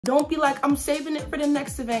Don't be like, I'm saving it for the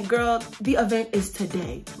next event. Girl, the event is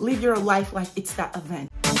today. Live your life like it's that event.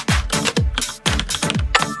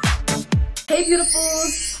 Hey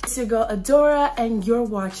beautifuls, it's your girl Adora and you're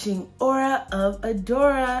watching Aura of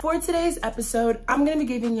Adora. For today's episode, I'm gonna be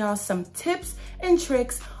giving y'all some tips and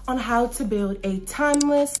tricks on how to build a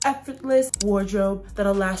timeless, effortless wardrobe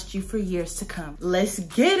that'll last you for years to come. Let's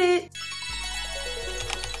get it.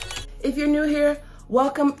 If you're new here,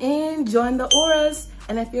 welcome in, join the Auras.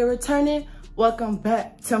 And if you're returning, welcome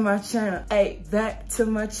back to my channel. Hey, back to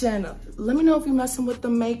my channel. Let me know if you're messing with the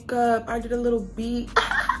makeup. I did a little beat,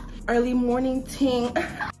 early morning ting.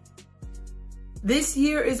 This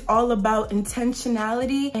year is all about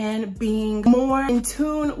intentionality and being more in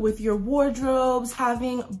tune with your wardrobes,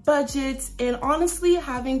 having budgets, and honestly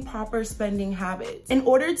having proper spending habits. In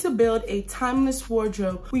order to build a timeless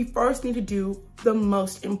wardrobe, we first need to do the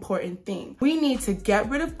most important thing. We need to get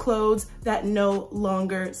rid of clothes that no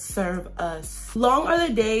longer serve us. Long are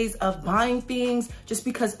the days of buying things just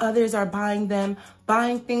because others are buying them,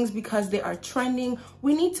 buying things because they are trending.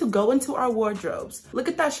 We need to go into our wardrobes. Look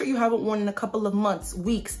at that shirt you haven't worn in a couple of months,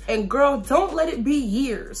 weeks, and girl, don't let it be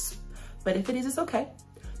years. But if it is, it's okay.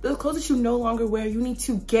 Those clothes that you no longer wear, you need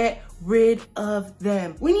to get rid of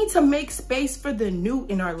them. We need to make space for the new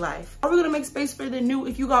in our life. How are we gonna make space for the new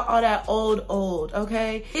if you got all that old,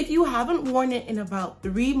 okay? If you haven't worn it in about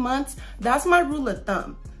 3 months, that's my rule of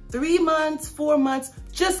thumb. 3 months, 4 months,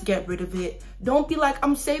 just get rid of it. Don't be like,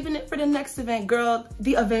 I'm saving it for the next event. Girl,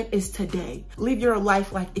 the event is today. Live your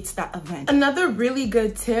life like it's that event. Another really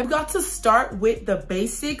good tip, you got to start with the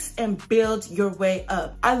basics and build your way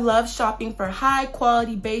up. I love shopping for high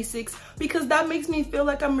quality basics because that makes me feel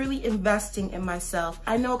like I'm really investing in myself.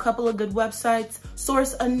 I know a couple of good websites.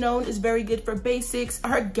 Source Unknown is very good for basics.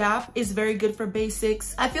 Our Gap is very good for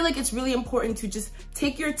basics. I feel like it's really important to just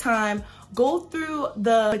take your time, go through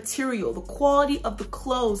the material, the quality of the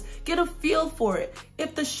clothes, get a feel for it.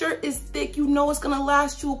 If the shirt is thick, you know it's gonna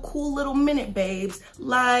last you a cool little minute, babes.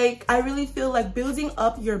 Like, I really feel like building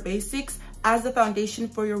up your basics as the foundation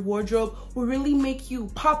for your wardrobe will really make you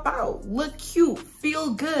pop out, look cute, feel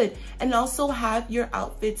good, and also have your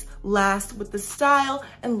outfits last with the style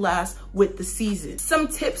and last with the season. Some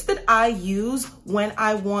tips that I use when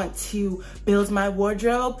I want to build my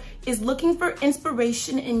wardrobe is looking for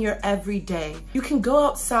inspiration in your everyday. You can go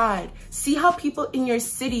outside, see how people in your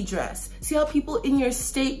city dress, see how people in your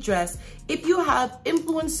state dress. If you have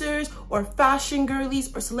influencers or fashion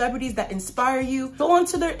girlies or celebrities that inspire you, go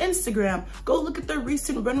onto their Instagram, go look at their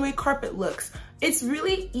recent runway carpet looks. It's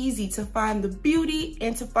really easy to find the beauty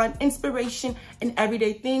and to find inspiration in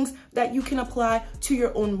everyday things that you can apply to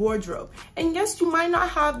your own wardrobe. And yes, you might not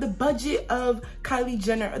have the budget of Kylie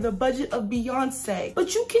Jenner or the budget of Beyonce,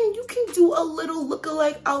 but you can do a little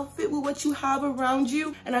lookalike outfit with what you have around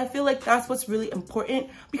you. And I feel like that's what's really important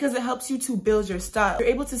because it helps you to build your style. You're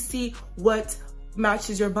able to see what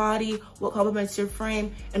matches your body, what complements your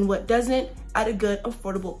frame, and what doesn't at a good,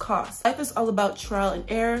 affordable cost. Life is all about trial and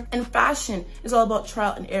error, and fashion is all about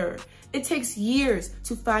trial and error. It takes years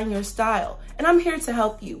to find your style, and I'm here to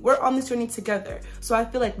help you. We're on this journey together. So I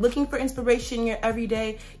feel like looking for inspiration in your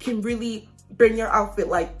everyday can really bring your outfit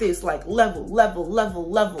like this, like level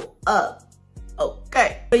up.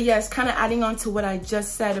 Okay. But yes, kind of adding on to what I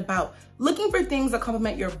just said about looking for things that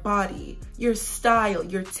complement your body, your style,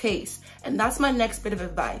 your taste. And that's my next bit of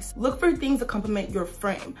advice. Look for things that complement your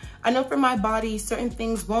frame. I know for my body, certain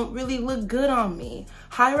things won't really look good on me.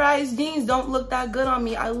 High-rise jeans don't look that good on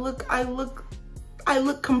me. I look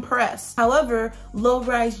compressed. However,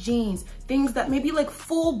 low-rise jeans, things that maybe like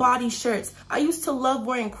full body shirts. I used to love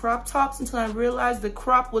wearing crop tops until I realized the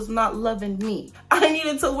crop was not loving me. I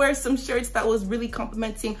needed to wear some shirts that was really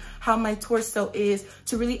complementing how my torso is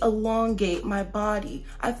to really elongate my body.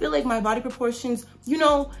 I feel like my body proportions, you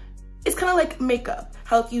know, it's kind of like makeup.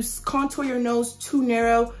 How if you contour your nose too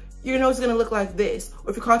narrow, your nose is gonna look like this. Or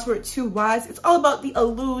if you contour it too wide, it's all about the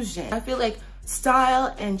illusion. I feel like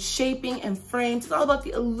style and shaping and frames, it's all about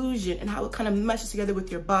the illusion and how it kind of meshes together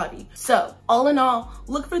with your body. So all in all,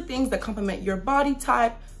 look for things that complement your body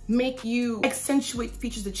type, make you accentuate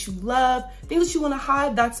features that you love. Things that you want to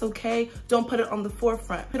hide, that's okay. Don't put it on the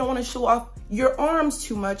forefront. If you don't want to show off your arms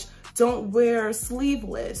too much, don't wear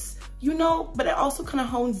sleeveless, you know. But it also kind of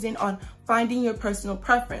hones in on finding your personal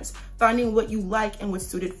preference, finding what you like and what's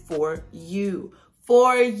suited for you.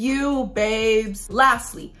 For you, babes.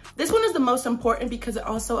 Lastly, this one is the most important because it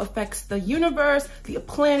also affects the universe, the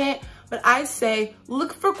planet. but I say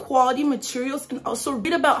look for quality materials and also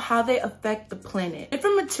read about how they affect the planet.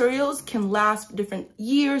 Different materials can last for different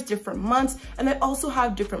years, different months, and they also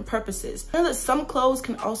have different purposes. I know that some clothes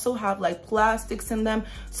can also have like plastics in them.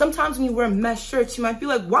 Sometimes when you wear mesh shirts, you might be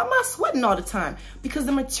like, why am I sweating all the time? Because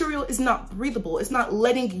the material is not breathable. It's not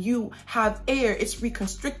letting you have air, it's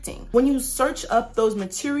reconstricting. When you search up those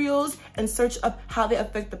materials and search up how they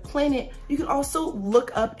affect the planet, you can also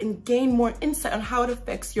look up and gain more insight on how it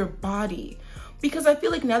affects your body. Because I feel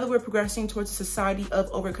like now that we're progressing towards a society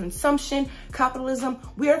of overconsumption, capitalism,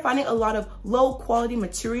 we are finding a lot of low quality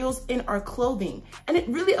materials in our clothing. And it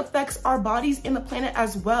really affects our bodies and the planet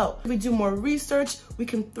as well. If we do more research, we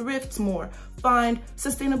can thrift more, find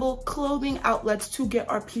sustainable clothing outlets to get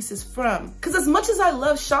our pieces from. Because as much as I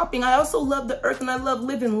love shopping, I also love the earth and I love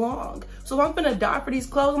living long. So if I'm gonna die for these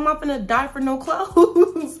clothes, I'm not gonna die for no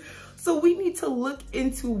clothes. So we need to look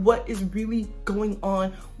into what is really going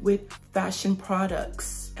on with fashion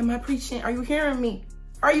products. Am I preaching? Are you hearing me?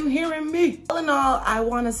 Are you hearing me? All in all, I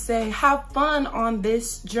wanna say have fun on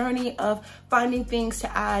this journey of finding things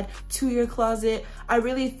to add to your closet. I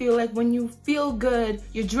really feel like when you feel good,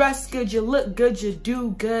 you dress good, you look good, you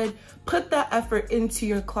do good, put that effort into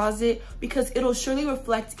your closet because it'll surely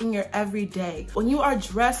reflect in your everyday. When you are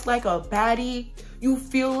dressed like a baddie, you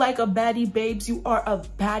feel like a baddie, babes. You are a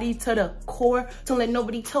baddie to the core. Don't let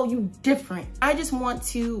nobody tell you different. I just want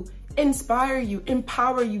to inspire you,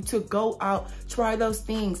 empower you to go out, try those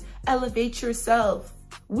things, elevate yourself.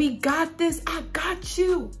 We got this, I got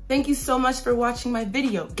you. Thank you so much for watching my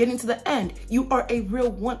video. Getting to the end, you are a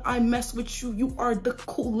real one. I mess with you, you are the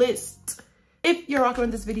coolest. If you're rocking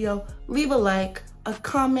with this video, leave a like, a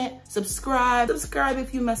comment, subscribe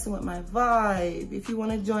if you're messing with my vibe, if you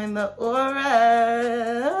want to join the auras,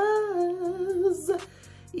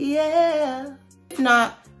 yeah. If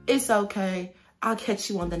not, it's okay. I'll catch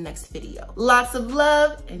you on the next video. Lots of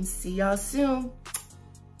love and see y'all soon.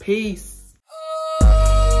 Peace.